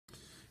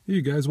Hey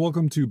you guys,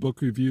 welcome to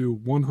book review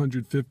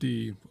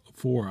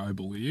 154, I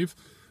believe.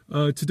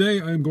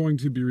 Today I'm going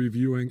to be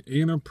reviewing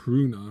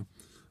Annapurna,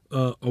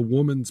 A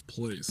Woman's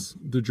Place,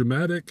 the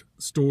dramatic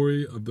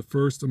story of the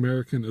first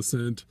American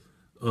ascent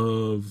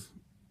of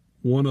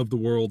one of the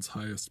world's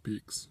highest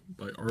peaks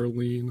by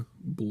Arlene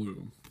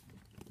Blum.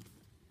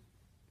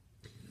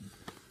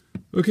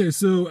 Okay,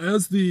 so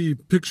as the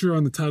picture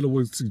on the title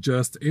would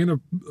suggest,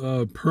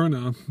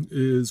 Annapurna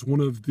is one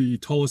of the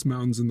tallest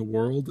mountains in the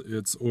world.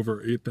 It's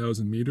over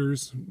 8,000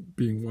 meters,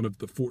 being one of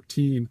the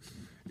 14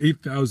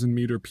 8,000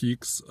 meter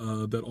peaks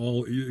that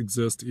all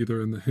exist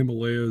either in the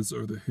Himalayas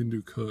or the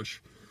Hindu Kush.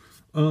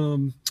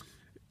 And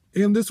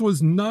this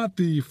was not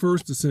the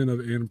first ascent of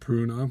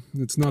Annapurna.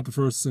 It's not the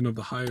first ascent of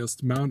the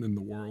highest mountain in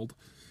the world.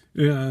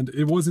 And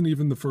it wasn't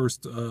even the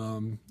first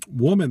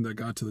woman that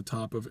got to the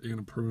top of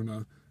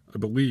Annapurna, I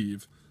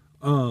believe.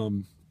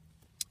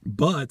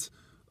 But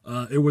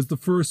it was the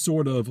first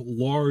sort of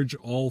large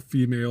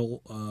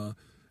all-female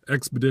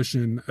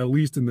expedition, at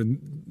least in the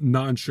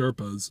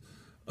non-Sherpas,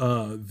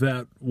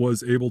 that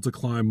was able to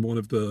climb one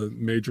of the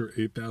major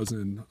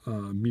 8,000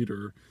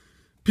 meter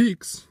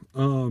peaks.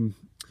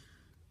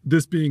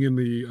 This being in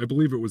the, I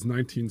believe it was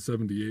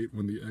 1978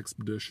 when the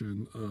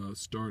expedition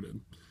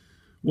started.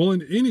 Well,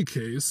 in any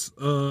case,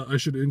 I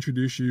should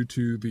introduce you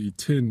to the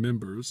 10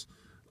 members.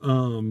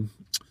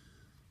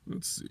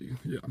 Let's see,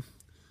 yeah.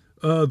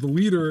 The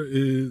leader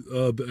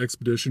of the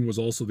expedition was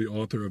also the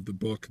author of the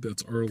book.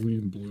 That's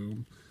Arlene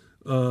Blum.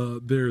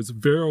 There's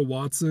Vera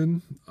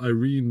Watson,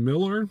 Irene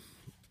Miller,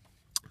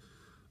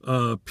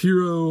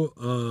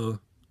 Piero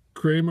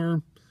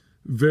Kramer,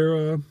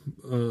 Vera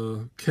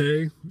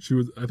K. She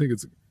was, I think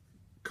it's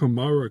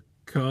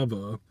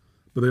Kamarakawa,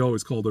 but they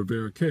always called her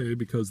Vera K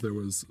because there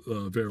was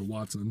Vera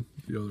Watson,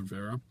 the other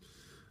Vera.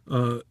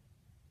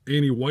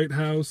 Annie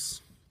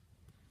Whitehouse.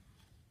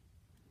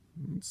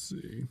 Let's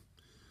see.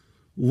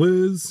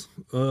 Liz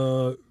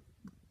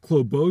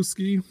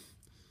Klobowski,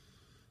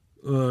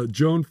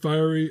 Joan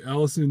Fiery,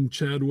 Allison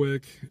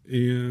Chadwick,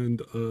 and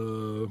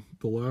the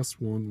last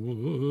one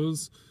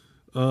was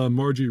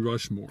Margie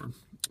Rushmore.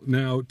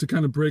 Now, to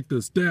kind of break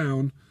this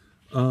down,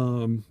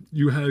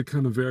 you had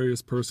kind of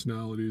various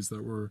personalities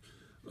that were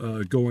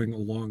going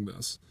along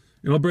this.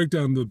 And I'll break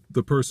down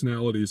the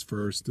personalities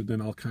first, and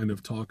then I'll kind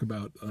of talk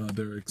about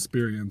their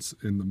experience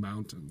in the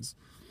mountains.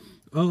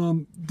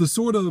 The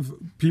sort of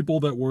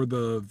people that were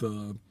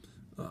the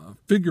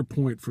figure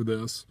point for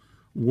this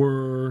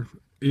were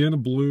Anna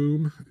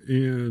Blum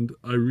and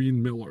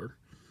Irene Miller,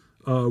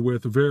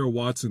 with Vera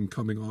Watson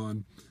coming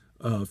on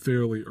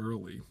fairly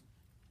early.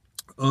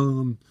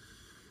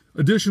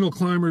 Additional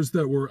climbers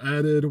that were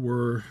added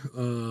were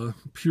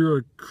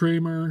Piero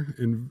Kramer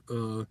and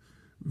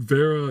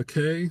Vera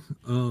K,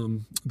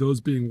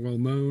 those being well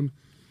known.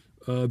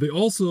 They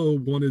also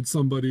wanted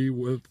somebody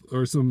with,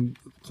 or some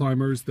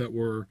climbers that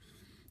were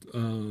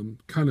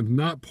kind of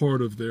not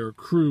part of their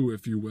crew,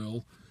 if you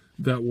will,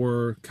 that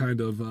were kind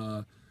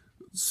of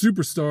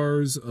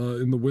superstars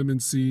in the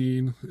women's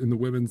scene, in the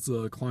women's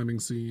climbing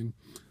scene,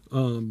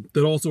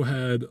 that also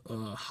had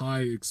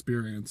high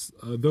experience.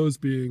 Those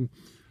being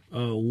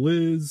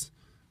Liz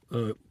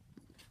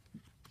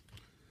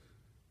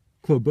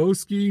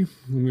Klobowski,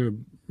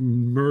 I'm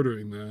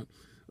murdering that,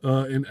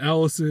 and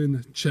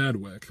Allison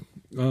Chadwick.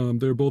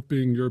 They're both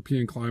being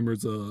European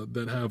climbers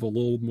that have a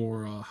little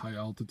more high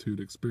altitude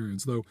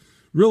experience, though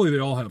really they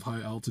all have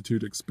high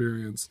altitude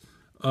experience.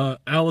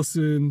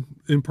 Allison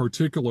in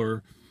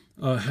particular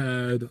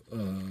had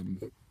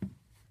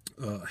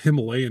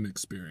Himalayan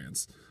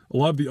experience. A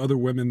lot of the other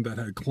women that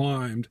had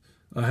climbed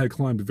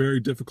very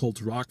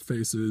difficult rock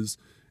faces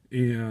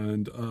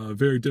and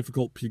very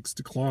difficult peaks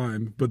to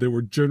climb, but they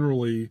were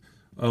generally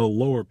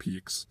lower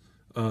peaks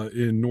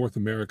in North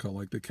America,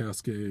 like the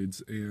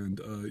Cascades and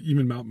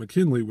even Mount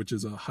McKinley, which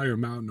is a higher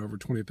mountain over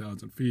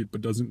 20,000 feet,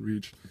 but doesn't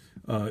reach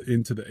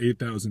into the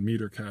 8,000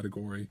 meter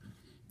category,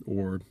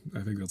 or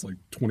I think that's like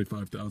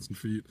 25,000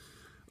 feet,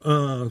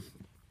 that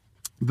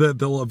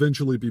they'll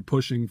eventually be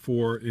pushing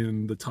for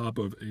in the top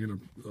of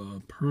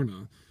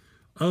Annapurna.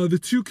 The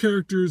two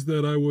characters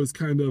that I was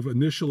kind of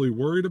initially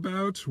worried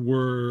about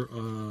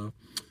were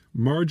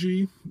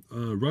Margie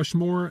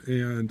Rushmore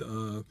and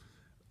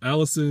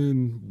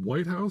Allison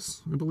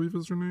Whitehouse, I believe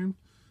is her name.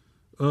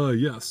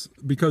 Yes,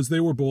 because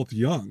they were both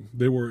young.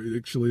 They were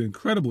actually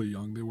incredibly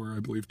young. They were, I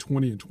believe,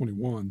 20 and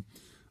 21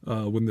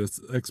 when this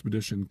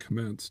expedition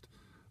commenced.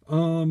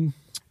 Some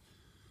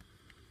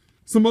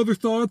other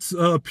thoughts.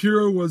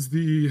 Piero was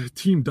the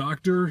team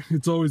doctor.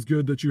 It's always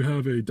good that you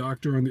have a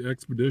doctor on the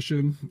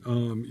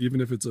expedition,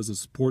 even if it's as a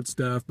support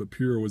staff, but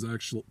Piero was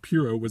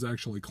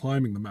actually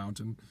climbing the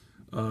mountain.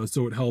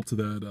 So it helped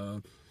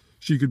that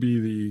she could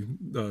be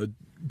the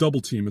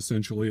double team,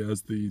 essentially,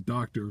 as the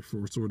doctor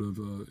for sort of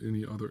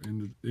any other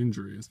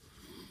injuries.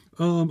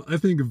 I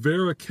think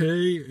Vera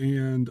K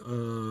and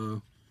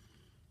who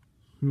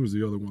was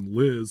the other one?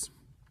 Liz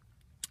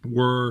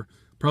were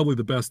probably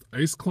the best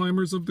ice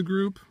climbers of the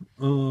group.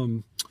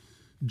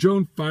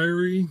 Joan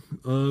Fiery,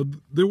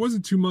 there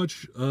wasn't too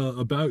much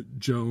about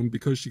Joan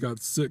because she got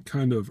sick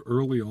kind of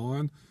early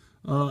on.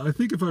 I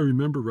think if I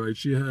remember right,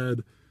 she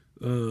had,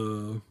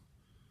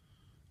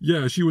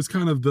 yeah, she was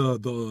kind of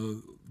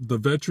the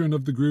veteran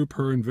of the group,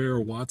 her and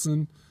Vera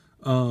Watson,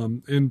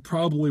 and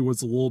probably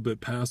was a little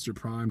bit past her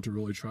prime to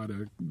really try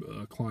to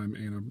climb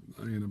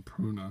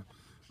Annapurna.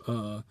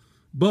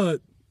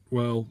 But,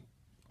 well,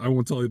 I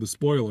won't tell you the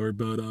spoiler,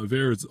 but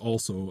Vera is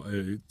also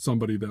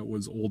somebody that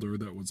was older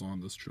that was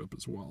on this trip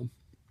as well.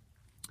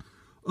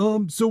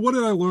 So what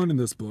did I learn in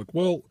this book?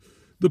 Well,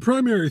 the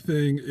primary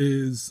thing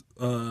is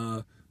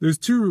there's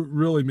two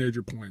really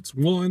major points.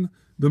 One,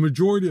 the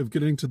majority of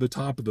getting to the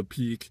top of the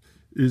peak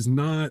is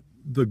not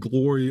the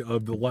glory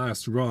of the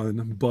last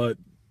run, but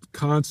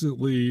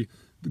constantly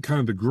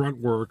kind of the grunt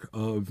work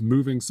of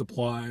moving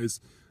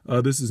supplies.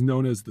 This is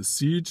known as the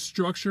siege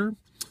structure,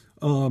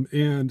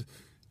 and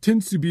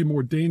tends to be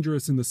more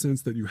dangerous in the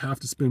sense that you have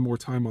to spend more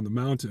time on the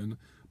mountain,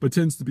 but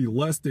tends to be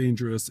less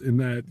dangerous in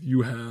that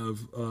you have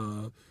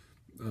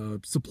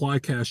supply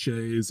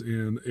caches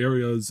and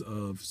areas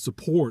of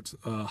support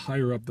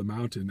higher up the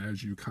mountain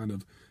as you kind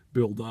of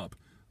build up.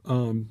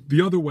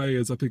 The other way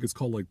is, I think it's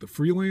called like the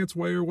freelance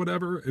way or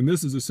whatever, and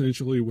this is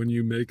essentially when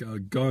you make a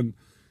gun,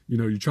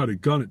 you try to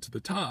gun it to the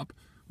top,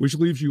 which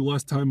leaves you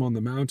less time on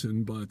the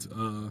mountain, but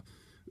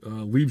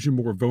leaves you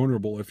more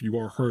vulnerable if you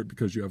are hurt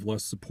because you have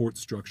less support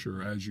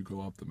structure as you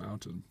go up the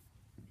mountain.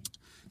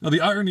 Now,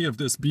 the irony of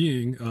this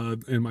being,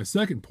 and my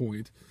second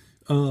point,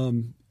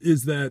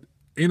 is that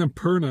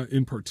Annapurna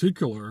in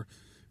particular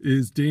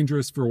is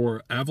dangerous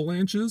for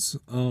avalanches.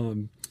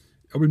 In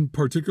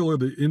particular,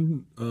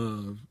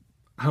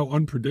 how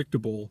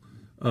unpredictable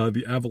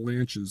the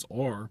avalanches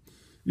are.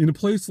 In a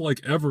place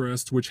like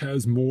Everest, which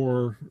has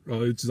more,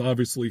 it's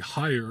obviously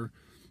higher,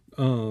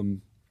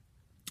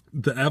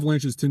 the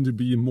avalanches tend to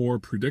be more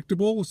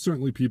predictable.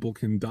 Certainly people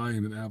can die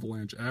in an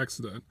avalanche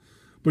accident,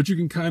 but you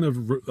can kind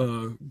of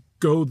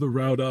go the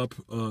route up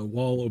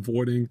while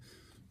avoiding,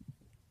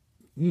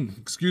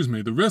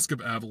 the risk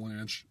of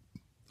avalanche.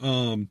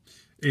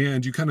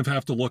 And you kind of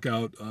have to look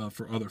out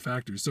for other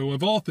factors. So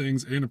of all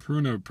things,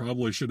 Annapurna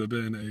probably should have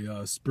been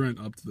a sprint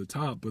up to the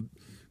top, but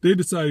they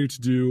decided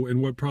to do,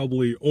 and what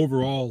probably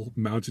overall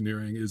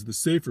mountaineering is the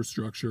safer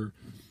structure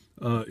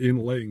in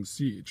laying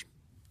siege.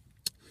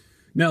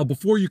 Now,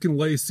 before you can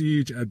lay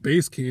siege at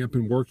base camp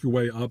and work your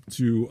way up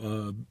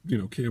to,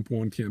 Camp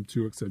 1, Camp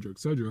 2,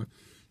 etc.,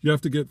 you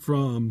have to get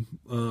from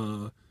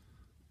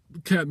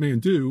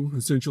Kathmandu,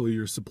 essentially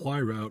your supply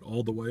route,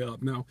 all the way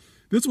up. Now,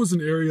 this was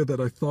an area that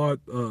I thought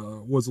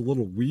was a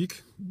little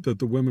weak, that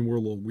the women were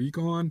a little weak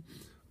on.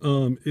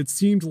 It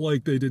seemed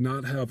like they did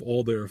not have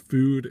all their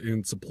food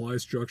and supply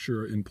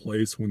structure in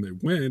place when they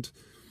went,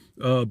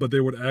 but they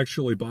would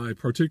actually buy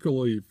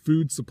particularly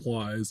food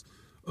supplies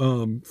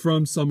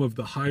from some of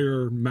the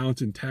higher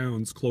mountain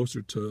towns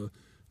closer to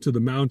the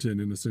mountain,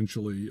 and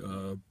essentially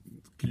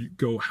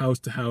go house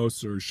to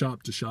house or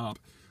shop to shop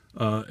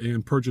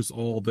and purchase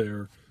all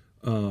their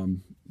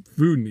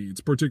food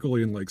needs,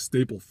 particularly in like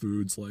staple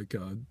foods like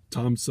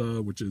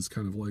tamsa, which is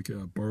kind of like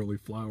a barley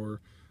flour,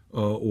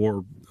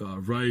 or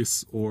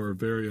rice, or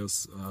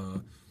various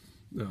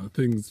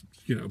things,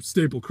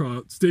 staple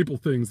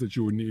things that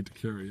you would need to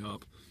carry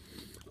up.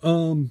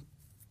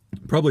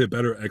 Probably a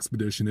better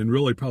expedition, and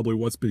really probably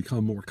what's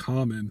become more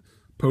common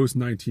post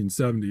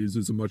 1970s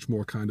is a much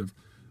more kind of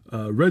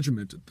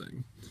regimented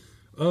thing.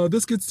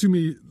 This gets to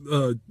me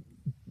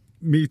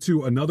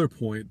to another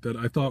point that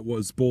I thought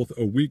was both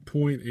a weak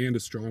point and a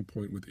strong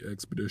point with the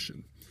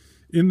expedition,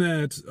 in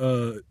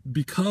that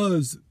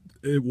because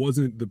it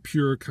wasn't the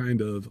pure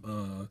kind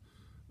of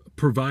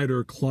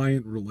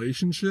provider-client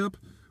relationship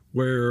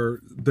where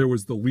there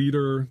was the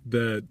leader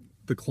that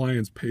the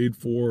clients paid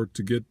for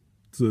to get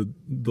to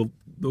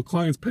the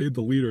clients paid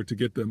the leader to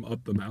get them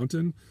up the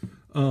mountain.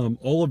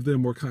 All of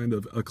them were kind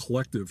of a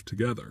collective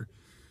together.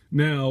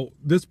 Now,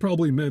 this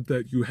probably meant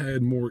that you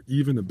had more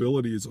even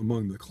abilities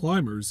among the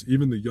climbers.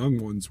 Even the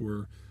young ones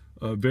were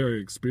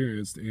very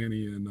experienced,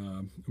 Annie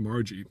and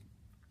Margie.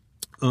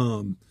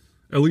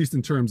 At least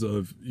in terms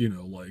of,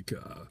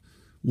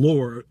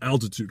 lower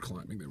altitude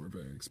climbing, they were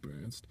very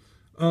experienced.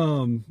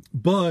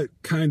 But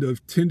kind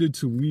of tended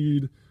to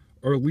lead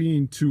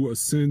Arlene to a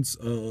sense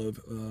of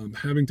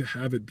having to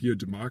have it be a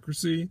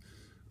democracy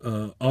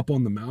up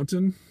on the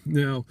mountain.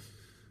 Now,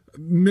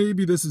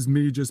 maybe this is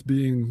me just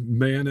being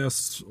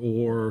manist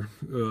or,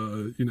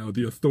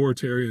 the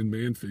authoritarian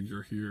man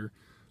figure here.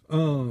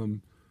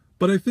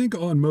 But I think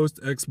on most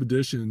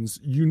expeditions,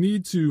 you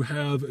need to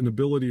have an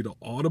ability to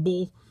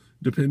audible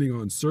depending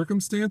on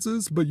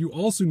circumstances, but you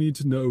also need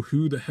to know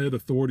who the head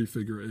authority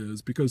figure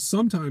is, because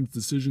sometimes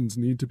decisions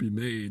need to be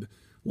made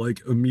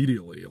like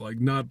immediately, like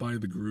not by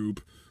the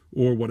group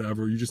or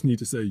whatever. You just need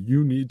to say,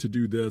 you need to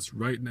do this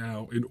right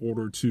now in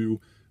order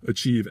to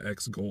achieve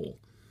X goal.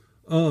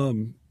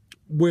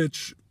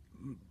 Which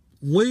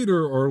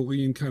later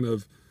Arlene kind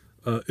of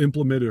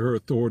implemented her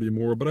authority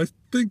more, but I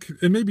think,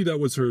 and maybe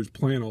that was her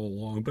plan all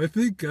along, but I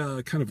think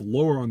kind of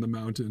lower on the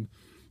mountain,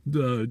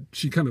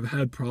 she kind of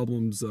had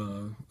problems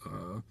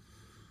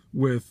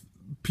with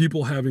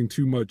people having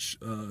too much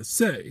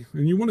say.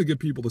 And you want to get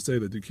people to say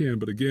that you can,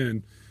 but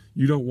again,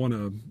 you don't want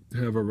to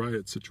have a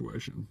riot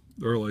situation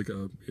or like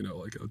a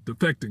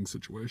defecting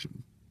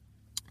situation.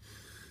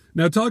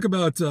 Now, talk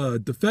about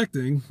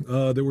defecting.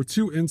 There were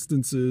two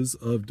instances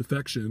of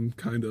defection,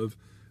 kind of,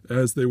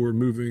 as they were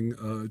moving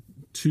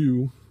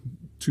to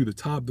the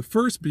top. The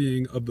first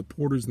being of the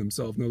porters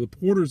themselves. Now, the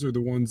porters are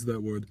the ones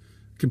that would,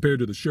 compared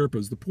to the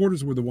Sherpas, the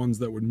porters were the ones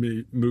that would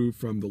move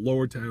from the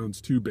lower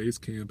towns to base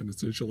camp and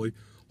essentially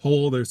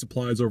haul their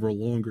supplies over a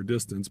longer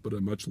distance, but at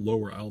a much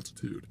lower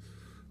altitude.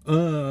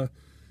 And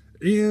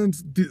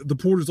the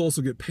porters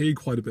also get paid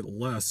quite a bit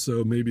less,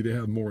 so maybe they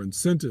have more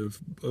incentive.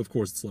 Of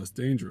course, it's less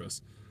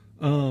dangerous.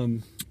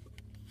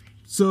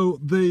 So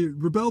they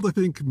rebelled, I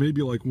think,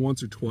 maybe like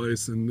once or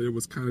twice, and it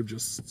was kind of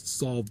just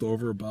solved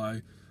over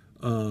by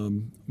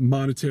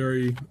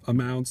monetary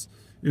amounts.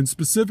 And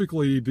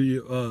specifically,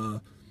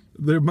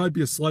 there might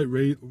be a slight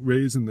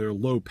raise in their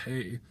low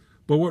pay.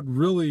 But what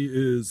really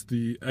is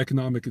the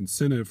economic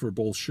incentive for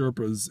both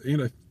Sherpas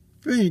and I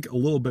think a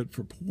little bit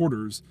for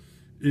porters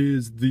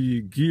is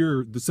the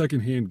gear, the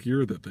secondhand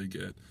gear that they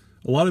get.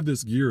 A lot of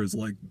this gear is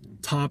like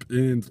top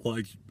end,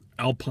 like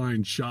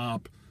Alpine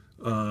shop,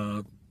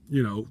 I'm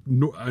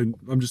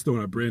just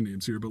throwing out brand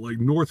names here, but like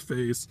North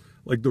Face,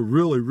 like the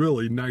really,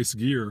 really nice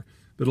gear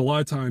that a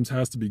lot of times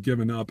has to be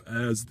given up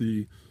as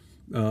the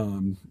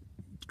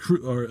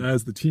or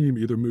as the team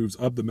either moves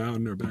up the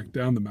mountain or back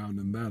down the mountain,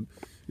 and that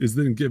is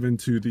then given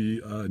to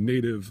the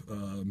native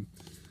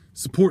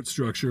support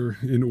structure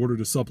in order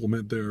to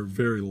supplement their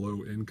very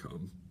low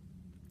income.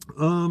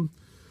 Let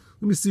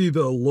me see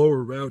the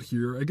lower route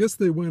here. I guess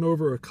they went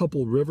over a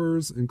couple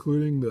rivers,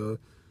 including the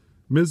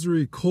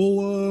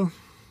Misericola,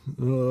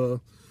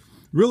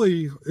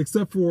 really,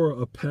 except for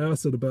a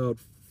pass at about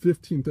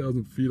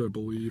 15,000 feet, I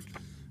believe.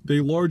 They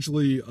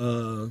largely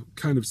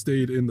kind of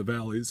stayed in the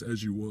valleys,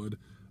 as you would.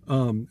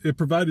 It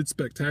provided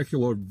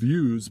spectacular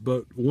views,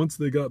 but once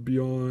they got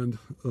beyond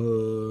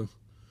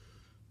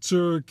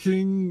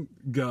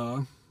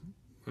Turkinga,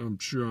 I'm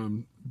sure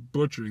I'm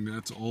butchering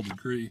that to all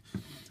degree,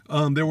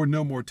 there were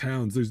no more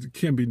towns. There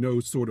can be no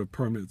sort of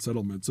permanent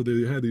settlement. So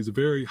they had these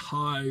very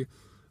high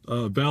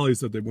valleys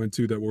that they went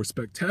to that were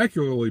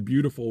spectacularly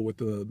beautiful with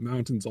the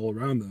mountains all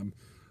around them.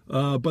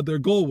 But their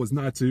goal was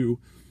not to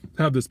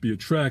have this be a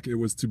trek. It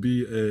was to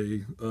be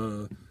a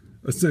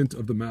ascent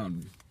of the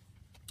mountain.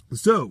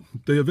 So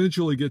they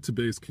eventually get to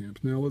base camp.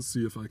 Now let's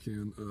see if I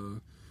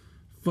can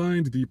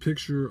find the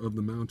picture of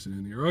the mountain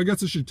in here. I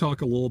guess I should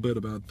talk a little bit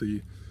about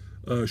the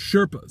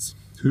Sherpas,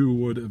 who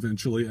would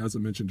eventually, as I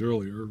mentioned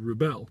earlier,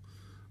 rebel.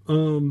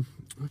 I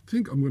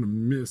think I'm going to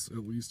miss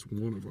at least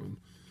one of them.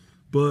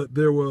 But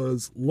there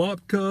was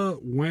Lapka,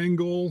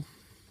 Wangle,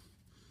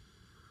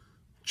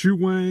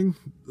 Chuwang.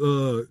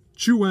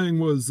 Chuwang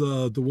was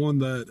the one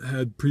that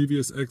had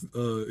previous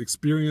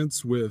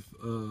experience with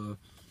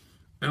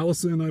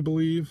Allison, I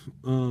believe.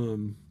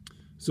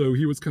 So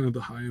he was kind of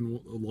the high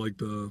end, like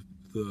the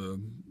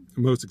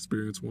most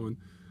experienced one.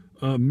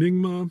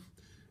 Mingma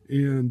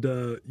and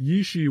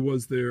Yishi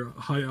was their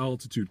high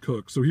altitude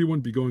cook, so he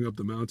wouldn't be going up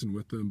the mountain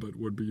with them, but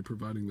would be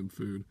providing them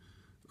food.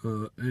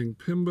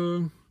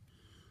 Angpimba,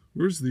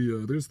 where's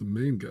the there's the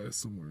main guy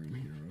somewhere in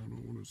here. I don't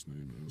know what his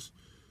name is.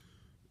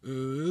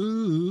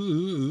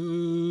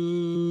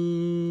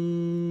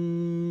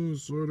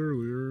 Saw it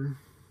earlier.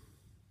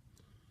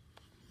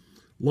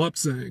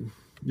 Lopsang.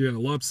 Yeah,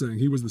 Lopsang.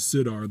 He was the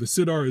Sidar. The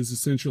Sidar is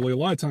essentially, a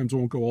lot of times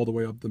won't go all the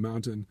way up the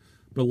mountain,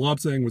 but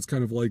Lopsang was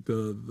kind of like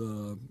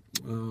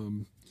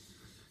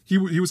he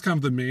was kind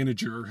of the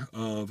manager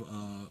of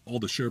all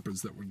the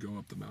Sherpas that would go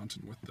up the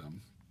mountain with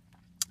them.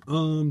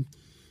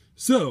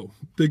 So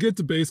they get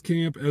to base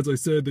camp. As I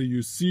said, they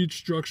use siege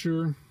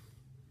structure.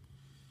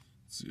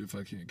 Let's see if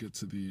I can't get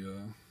to the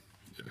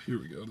yeah, here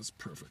we go. That's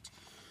perfect.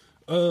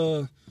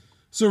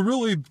 So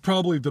really,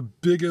 probably the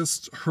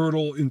biggest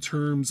hurdle in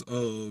terms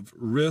of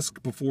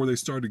risk before they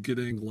started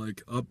getting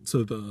like up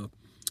to the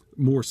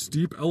more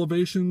steep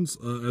elevations,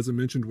 as I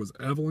mentioned, was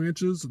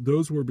avalanches.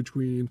 Those were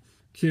between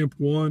Camp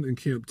 1 and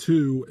Camp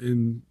 2,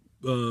 and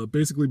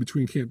basically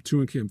between Camp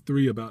 2 and Camp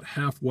 3, about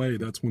halfway,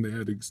 that's when they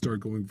had to start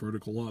going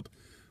vertical up.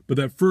 But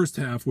that first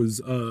half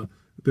was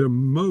their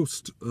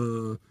most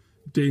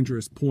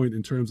dangerous point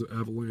in terms of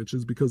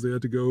avalanches, because they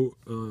had to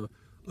go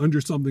under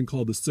something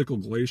called the Sickle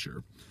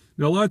Glacier.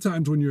 Now, a lot of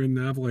times when you're in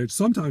an avalanche,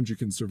 sometimes you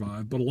can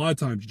survive, but a lot of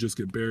times you just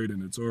get buried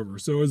and it's over.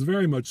 So it was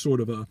very much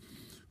sort of a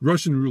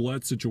Russian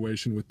roulette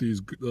situation with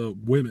these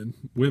women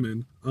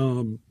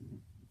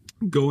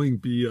going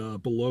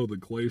below the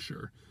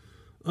glacier.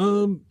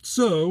 Yeah,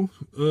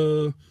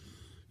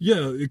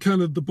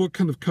 the book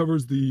kind of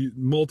covers the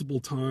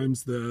multiple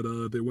times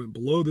that they went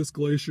below this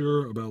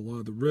glacier, about a lot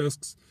of the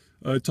risks.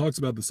 It talks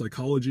about the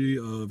psychology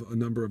of a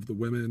number of the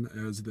women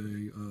as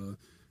they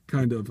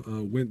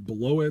went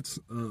below it.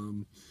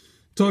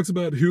 Talks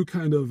about who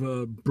kind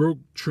of broke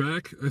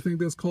track, I think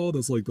that's called,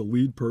 as like the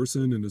lead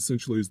person, and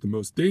essentially is the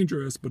most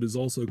dangerous, but is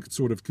also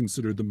sort of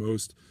considered the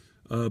most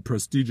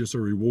prestigious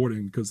or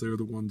rewarding, because they're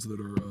the ones that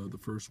are the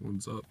first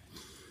ones up.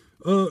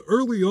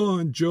 Early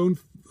on, Joan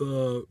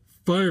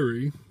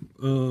Fiery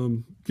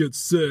gets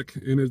sick,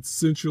 and it's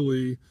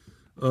essentially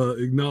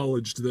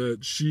acknowledged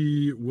that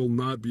she will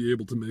not be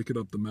able to make it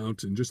up the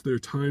mountain. Just their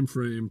time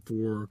frame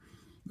for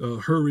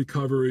her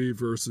recovery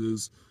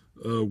versus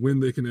when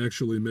they can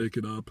actually make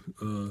it up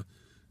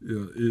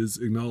is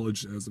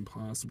acknowledged as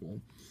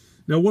impossible.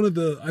 Now,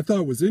 I thought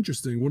it was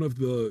interesting, one of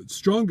the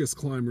strongest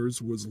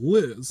climbers was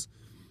Liz.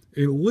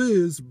 And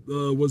Liz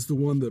was the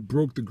one that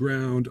broke the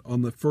ground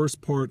on the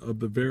first part of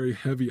the very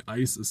heavy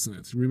ice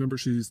ascent. Remember,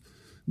 she's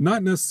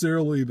not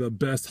necessarily the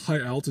best high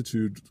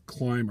altitude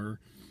climber,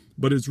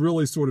 but is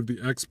really sort of the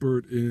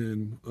expert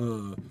in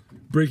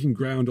breaking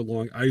ground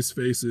along ice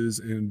faces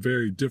and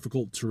very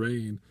difficult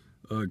terrain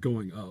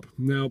going up.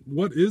 Now,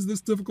 what is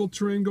this difficult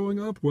terrain going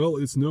up? Well,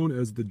 it's known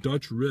as the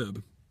Dutch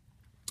Rib.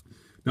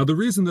 Now, the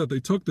reason that they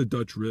took the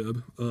Dutch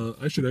Rib,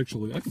 I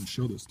can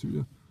show this to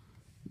you.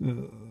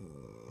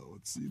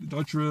 Let's see, the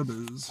Dutch Rib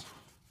is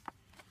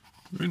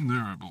right in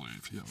there, I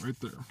believe. Yeah, right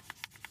there.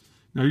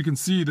 Now you can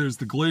see there's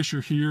the glacier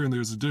here and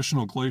there's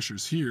additional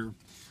glaciers here.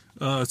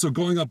 So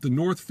going up the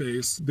north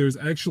face, there's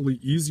actually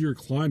easier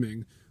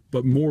climbing,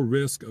 but more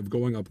risk of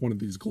going up one of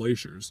these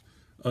glaciers,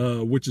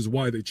 which is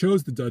why they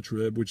chose the Dutch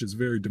Rib, which is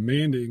very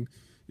demanding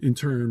in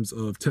terms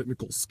of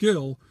technical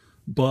skill,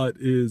 but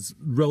is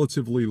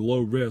relatively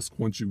low risk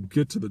once you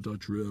get to the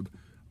Dutch Rib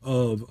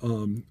of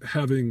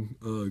having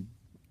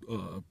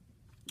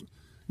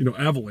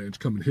avalanche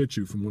come and hit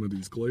you from one of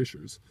these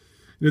glaciers.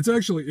 And it's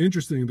actually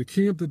interesting, the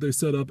camp that they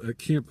set up at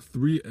Camp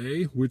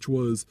 3A, which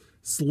was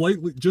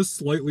just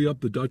slightly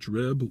up the Dutch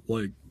Rib,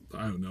 like,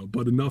 I don't know,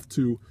 but enough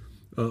to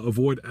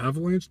avoid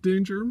avalanche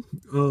danger.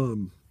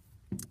 And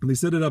they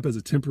set it up as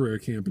a temporary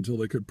camp until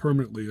they could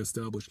permanently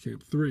establish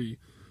Camp 3.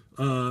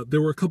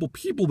 There were a couple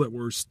people that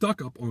were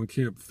stuck up on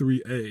Camp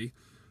 3A,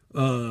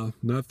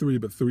 not 3,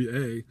 but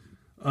 3A,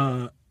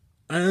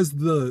 as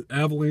the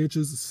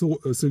avalanches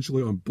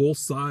essentially on both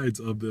sides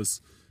of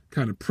this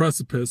kind of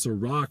precipice or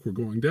rock were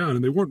going down,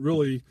 and they weren't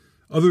really,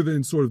 other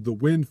than sort of the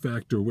wind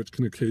factor, which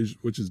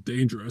is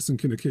dangerous and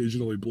can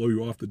occasionally blow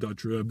you off the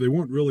Dutch Rib, they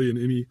weren't really in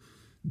any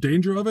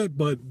danger of it.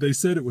 But they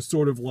said it was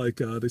sort of like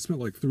they spent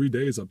like 3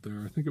 days up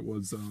there. I think it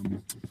was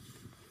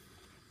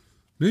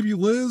maybe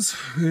Liz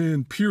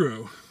and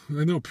Piro.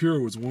 I know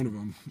Piro was one of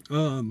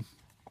them.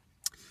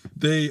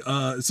 They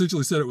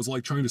essentially said it was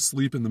like trying to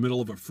sleep in the middle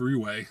of a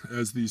freeway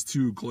as these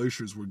two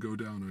glaciers would go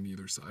down on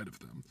either side of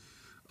them.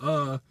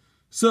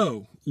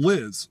 So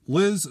Liz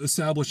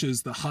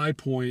establishes the high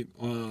point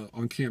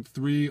on Camp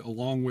 3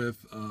 along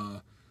with,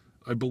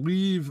 I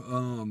believe,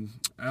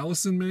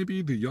 Allison,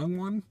 maybe, the young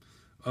one.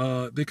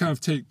 They kind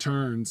of take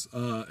turns,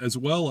 as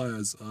well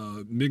as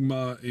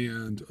Migma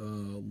and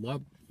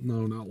not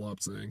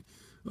Lopsang.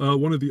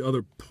 One of the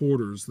other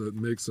porters that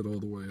makes it all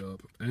the way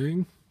up.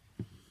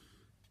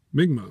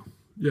 Migma.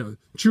 Yeah,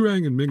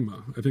 Churang and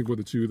Migma, I think, were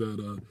the two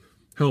that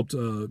helped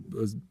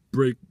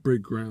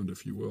break ground,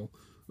 if you will,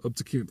 up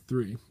to Camp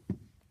 3.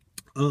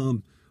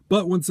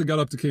 But once they got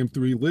up to Camp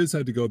 3, Liz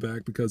had to go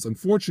back because,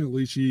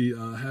 unfortunately, she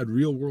had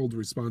real-world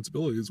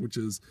responsibilities, which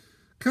is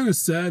kind of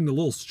sad and a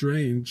little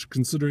strange,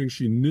 considering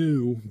she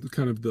knew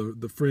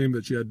the frame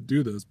that she had to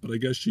do this. But I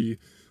guess she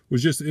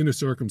was just in a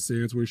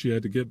circumstance where she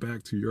had to get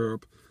back to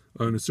Europe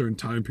in a certain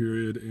time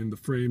period, and the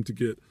frame to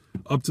get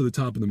up to the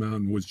top of the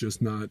mountain was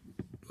just not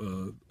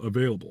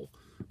available.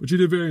 But she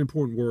did very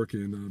important work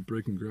in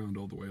breaking ground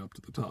all the way up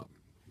to the top.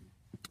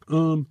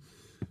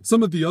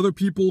 Some of the other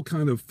people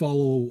kind of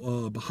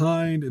follow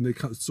behind, and they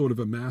sort of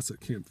amass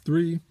at Camp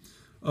 3.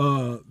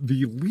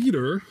 The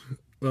leader,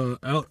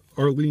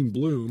 Arlene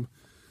Blum,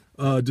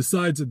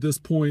 decides at this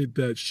point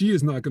that she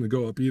is not going to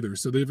go up either.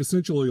 So they've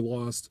essentially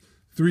lost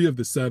 3 of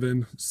the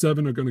 7.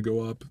 7 are going to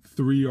go up.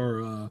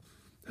 3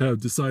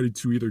 have decided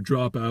to either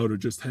drop out or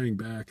just hang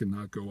back and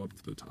not go up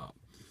to the top.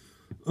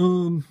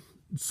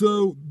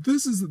 So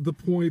this is the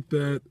point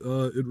that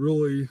it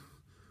really...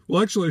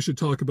 Well, actually, I should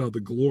talk about the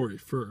glory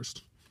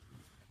first.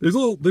 They've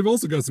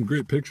also got some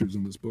great pictures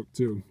in this book,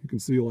 too. You can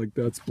see, like,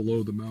 that's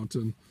below the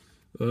mountain.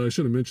 I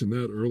should have mentioned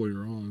that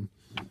earlier on.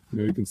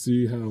 You can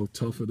see how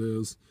tough it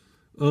is.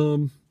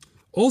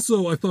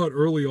 Also, I thought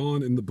early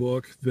on in the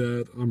book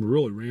that... I'm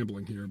really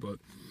rambling here, but...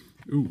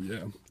 Ooh,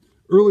 yeah.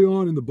 Early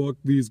on in the book,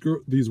 these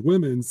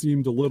women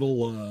seemed a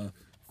little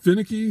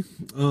finicky,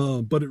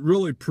 but it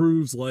really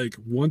proves, like,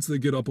 once they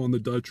get up on the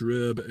Dutch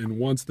Rib and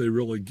once they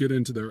really get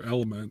into their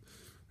element,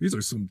 these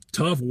are some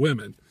tough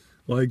women.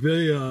 Like,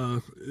 they,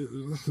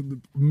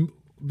 the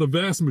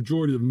vast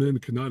majority of men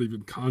could not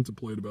even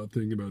contemplate about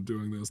thinking about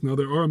doing this. Now,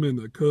 there are men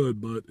that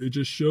could, but it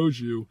just shows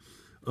you,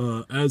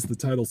 as the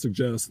title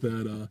suggests,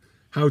 that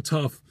how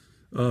tough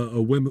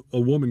a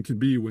woman can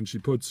be when she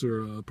puts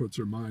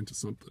her mind to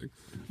something.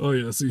 Oh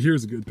yeah, see,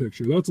 here's a good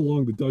picture. That's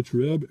along the Dutch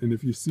Rib, and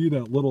if you see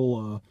that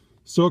little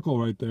circle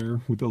right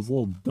there with those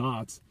little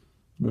dots,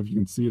 I don't know if you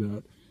can see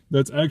that.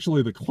 That's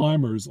actually the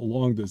climbers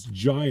along this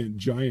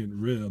giant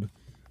rib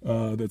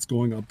that's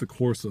going up the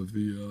course of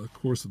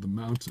the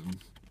mountain.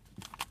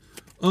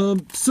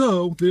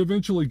 So they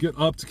eventually get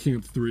up to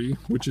Camp 3,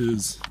 which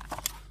is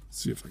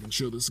see if I can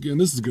show this again.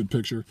 This is a good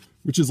picture,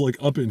 which is like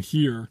up in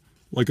here,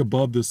 like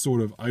above this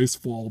sort of ice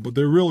fall. But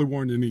there really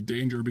weren't any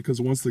danger because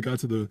once they got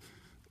to the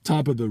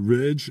top of the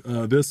ridge,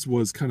 this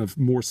was kind of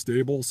more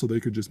stable, so they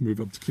could just move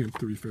up to Camp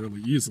 3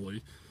 fairly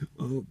easily.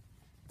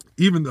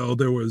 Even though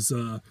there was,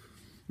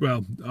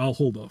 well, I'll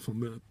hold off on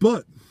that.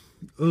 But,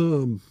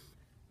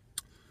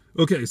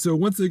 okay, so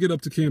once they get up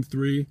to Camp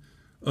 3,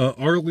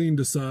 Arlene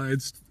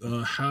decides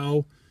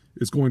how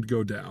it's going to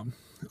go down.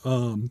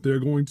 They're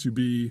going to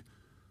be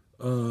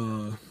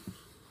 5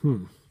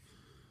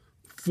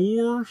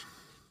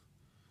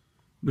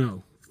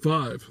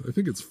 I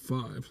think it's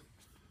 5.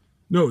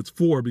 No, it's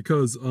 4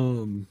 because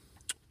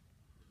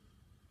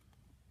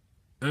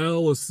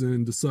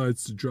Allison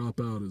decides to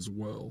drop out as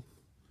well.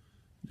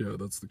 Yeah,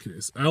 that's the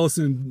case.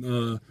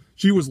 Allison,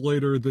 she was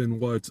later than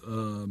what,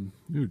 oh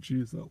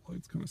geez, that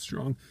light's kind of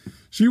strong.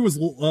 She was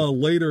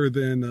later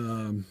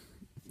than,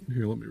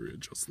 here, let me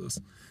readjust this.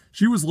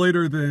 She was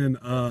later than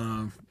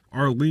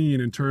Arlene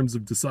in terms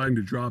of deciding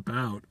to drop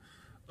out.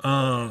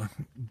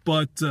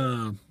 But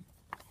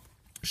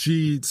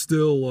she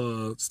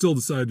still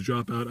decided to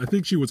drop out. I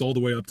think she was all the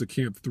way up to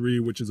Camp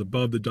 3, which is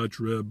above the Dutch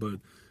Rib, but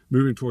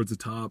moving towards the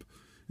top.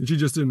 And she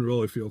just didn't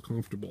really feel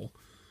comfortable.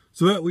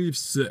 So that leaves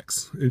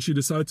 6. And she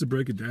decides to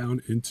break it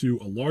down into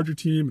a larger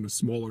team and a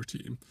smaller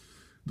team.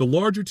 The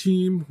larger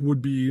team would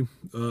be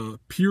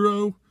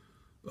Piero,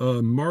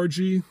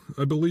 Margie,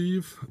 I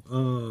believe,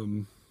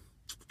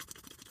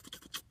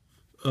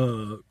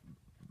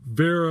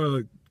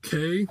 Vera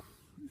K.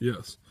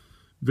 Yes.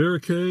 Vera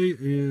K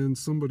and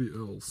somebody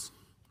else.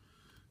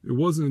 It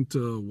wasn't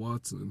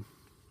Watson.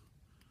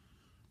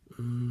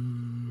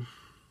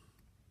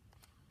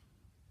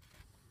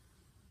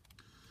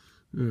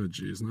 Oh,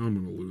 geez, now I'm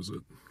going to lose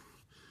it.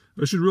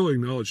 I should really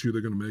acknowledge who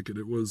they're going to make it.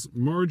 It was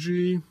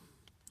Margie.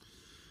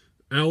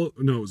 No,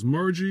 it was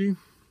Margie.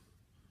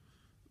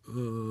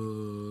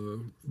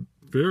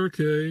 Vera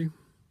K.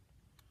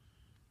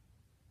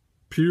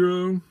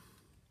 Piero.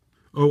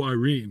 Oh,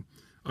 Irene.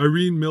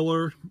 Irene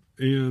Miller.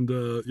 And,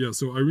 yeah,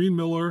 so Irene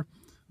Miller,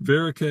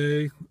 Vera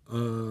K.,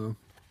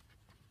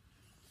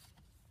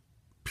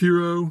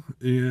 Piero,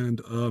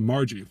 and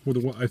Margie were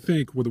I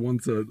think were the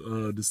ones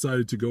that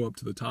decided to go up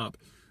to the top.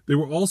 They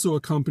were also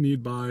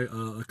accompanied by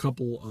a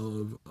couple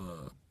of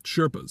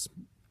Sherpas,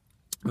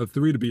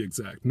 3 to be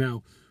exact.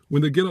 Now,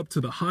 when they get up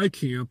to the high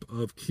camp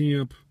of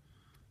Camp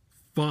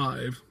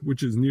 5,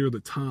 which is near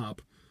the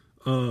top,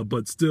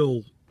 but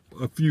still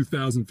a few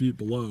thousand feet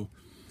below,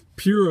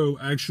 Piero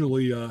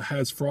actually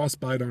has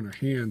frostbite on her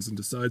hands and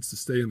decides to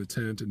stay in the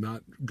tent and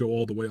not go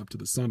all the way up to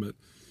the summit.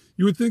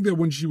 You would think that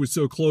when she was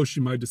so close, she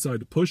might decide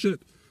to push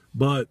it,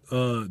 but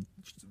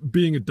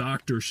being a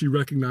doctor, she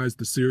recognized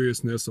the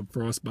seriousness of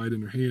frostbite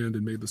in her hand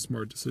and made the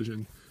smart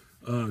decision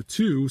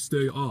to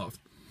stay off.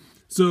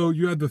 So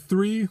you had the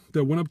 3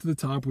 that went up to the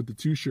top with the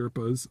 2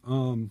 Sherpas.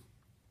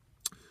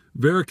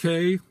 Vera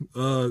K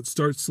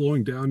starts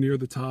slowing down near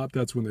the top.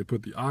 That's when they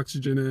put the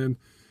oxygen in.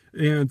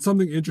 And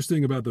something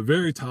interesting about the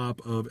very top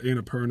of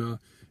Annapurna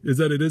is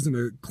that it isn't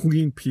a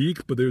clean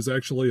peak, but there's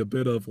actually a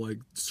bit of like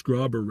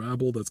scrub or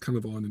rabble that's kind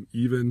of on an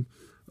even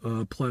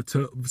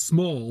plateau,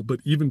 small but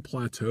even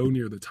plateau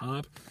near the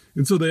top.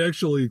 And so they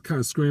actually kind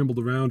of scrambled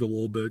around a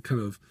little bit,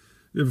 kind of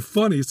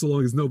funny so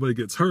long as nobody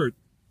gets hurt,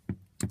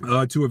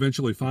 to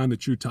eventually find the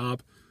true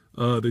top.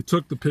 They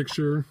took the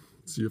picture.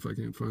 Let's see if I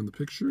can find the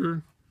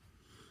picture.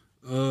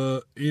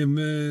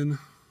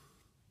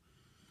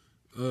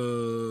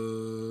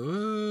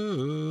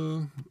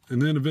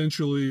 And then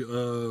eventually,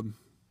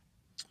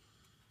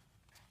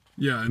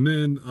 yeah, and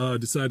then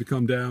decide to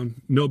come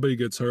down. Nobody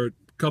gets hurt.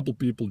 A couple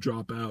people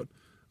drop out.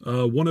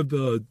 One of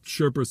the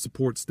Sherpa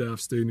support staff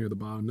stayed near the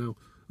bottom. Now,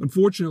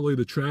 unfortunately,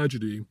 the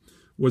tragedy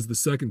was the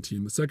second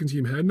team. The second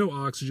team had no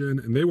oxygen,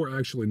 and they were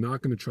actually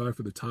not going to try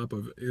for the top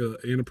of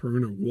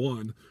Annapurna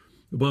 1,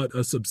 but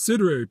a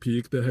subsidiary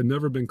peak that had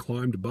never been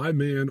climbed by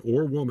man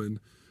or woman,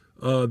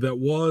 that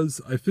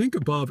was, I think,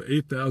 above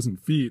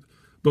 8,000 feet,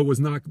 but was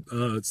not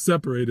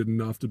separated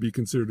enough to be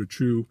considered a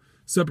true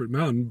separate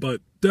mountain,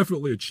 but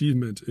definitely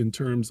achievement in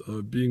terms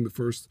of being the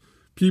first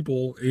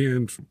people,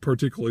 and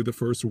particularly the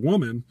first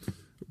women,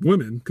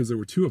 because there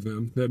were 2 of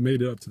them, that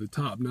made it up to the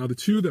top. Now, the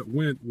 2 that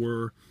went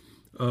were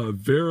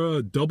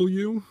Vera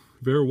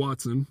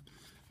Watson,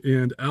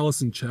 and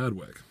Allison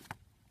Chadwick.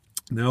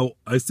 Now,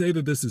 I say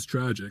that this is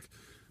tragic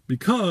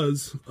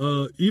because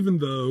even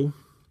though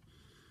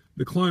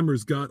the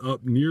climbers got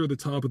up near the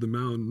top of the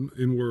mountain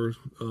and were,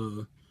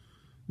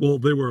 well,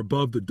 they were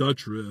above the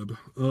Dutch Rib.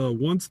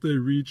 Once they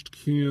reached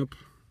Camp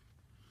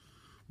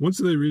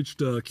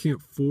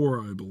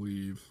 4, I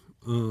believe.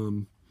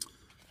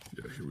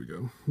 Yeah, here we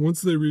go.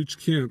 Once they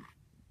reached Camp,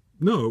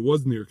 no, it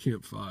was near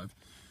Camp 5.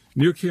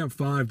 Near Camp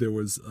 5, there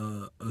was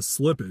a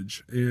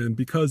slippage, and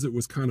because it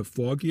was kind of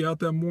foggy out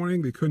that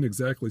morning, they couldn't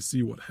exactly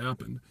see what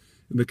happened.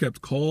 And they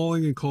kept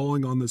calling and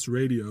calling on this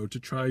radio to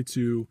try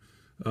to,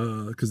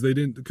 because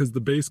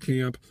the base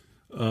camp,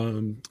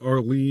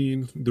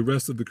 Arlene, the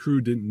rest of the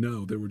crew didn't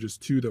know. There were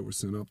just 2 that were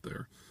sent up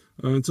there.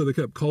 And so they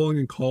kept calling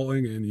and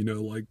calling, and you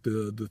know, like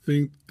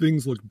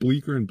things looked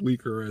bleaker and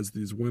bleaker as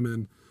these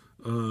women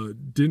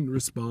didn't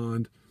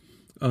respond.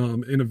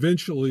 And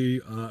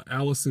eventually,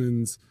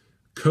 Allison's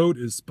coat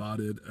is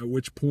spotted. At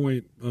which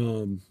point,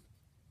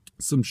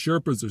 some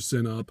Sherpas are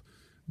sent up.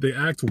 They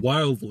act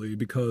wildly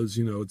because,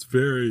 you know, it's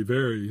very,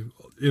 very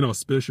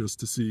inauspicious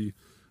to see.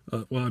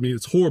 Well, I mean,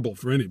 it's horrible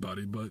for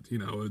anybody, but you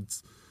know,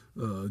 it's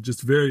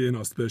just very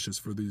inauspicious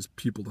for these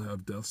people to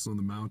have deaths on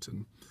the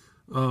mountain.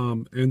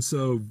 And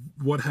so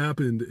what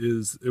happened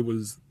is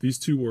these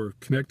two were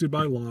connected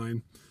by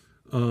line,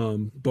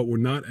 but were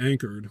not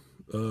anchored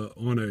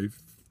on a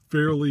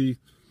fairly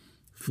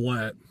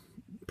flat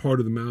part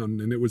of the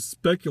mountain. And it was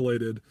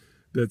speculated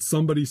that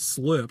somebody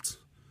slipped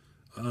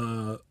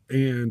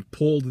and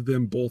pulled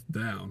them both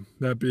down,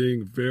 that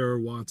being Vera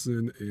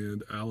Watson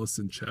and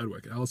Allison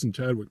Chadwick. Allison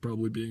Chadwick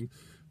probably being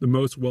the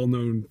most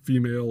well-known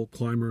female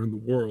climber in the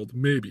world,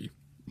 maybe.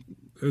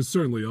 It's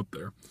certainly up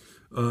there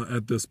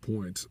at this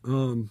point.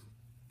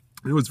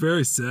 It was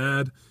very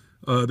sad.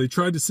 They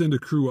tried to send a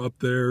crew up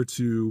there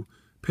to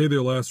pay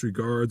their last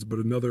regards, but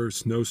another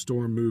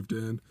snowstorm moved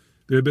in.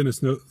 There had been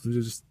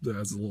just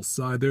as a little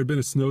side, there had been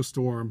a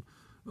snowstorm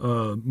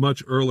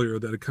much earlier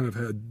that had kind of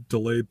had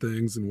delayed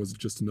things and was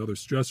just another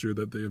stressor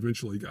that they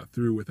eventually got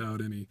through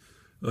without any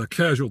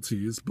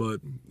casualties.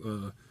 But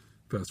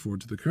fast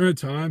forward to the current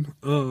time,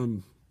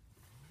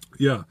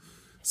 yeah,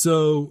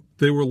 so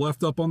they were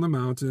left up on the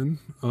mountain,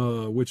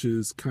 which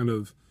is kind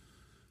of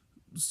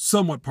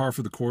somewhat par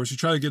for the course. You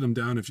try to get them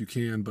down if you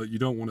can, but you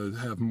don't want to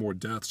have more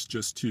deaths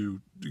just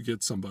to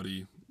get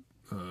somebody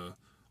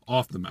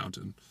off the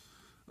mountain.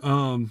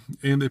 And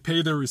they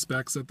pay their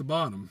respects at the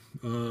bottom.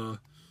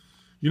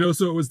 You know,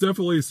 so it was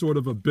definitely sort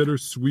of a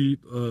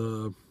bittersweet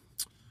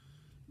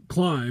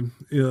climb,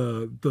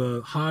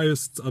 the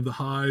highest of the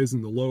highs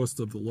and the lowest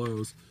of the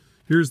lows.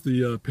 Here's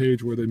the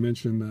page where they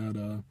mention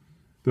that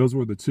those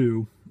were the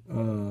two.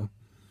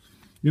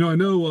 You know, I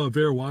know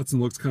Vera Watson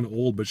looks kind of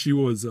old, but she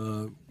was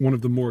one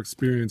of the more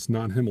experienced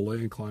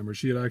non-Himalayan climbers.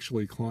 She had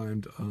actually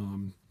climbed,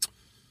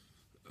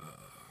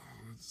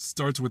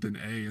 starts with an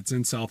A. It's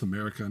in South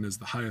America and is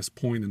the highest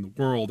point in the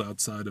world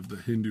outside of the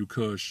Hindu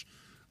Kush,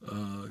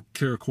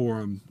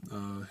 Karakoram,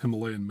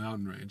 Himalayan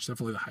mountain range.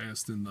 Definitely the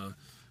highest in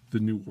the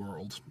New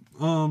World.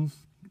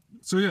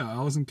 So yeah,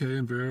 Allison Kay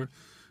and Vera.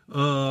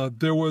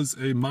 There was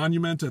a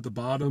monument at the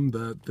bottom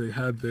that they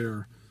had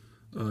their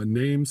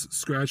names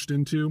scratched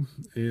into,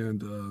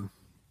 and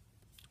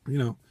you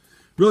know,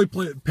 really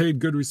paid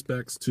good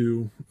respects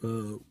to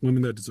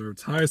women that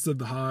deserved. Highest of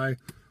the high,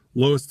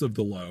 lowest of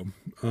the low.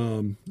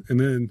 And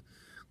then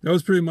that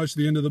was pretty much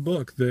the end of the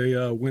book. They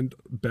went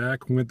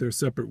their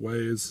separate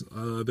ways.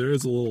 There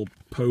is a little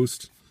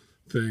post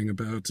thing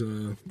about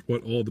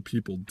what all the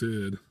people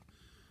did.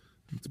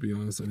 To be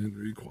honest, I didn't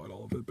read quite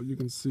all of it, but you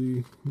can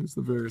see there's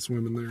the various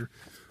women there.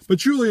 But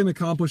truly an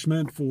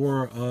accomplishment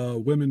for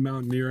women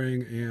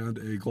mountaineering and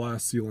a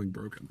glass ceiling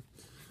broken.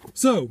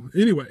 So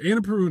anyway,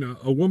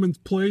 Annapurna, A Woman's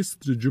Place,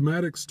 the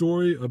dramatic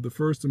story of the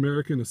first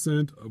American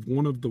ascent of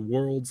one of the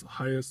world's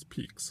highest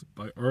peaks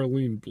by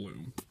Arlene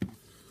Blum.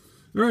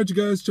 All right, you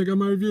guys, check out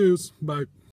my reviews. Bye.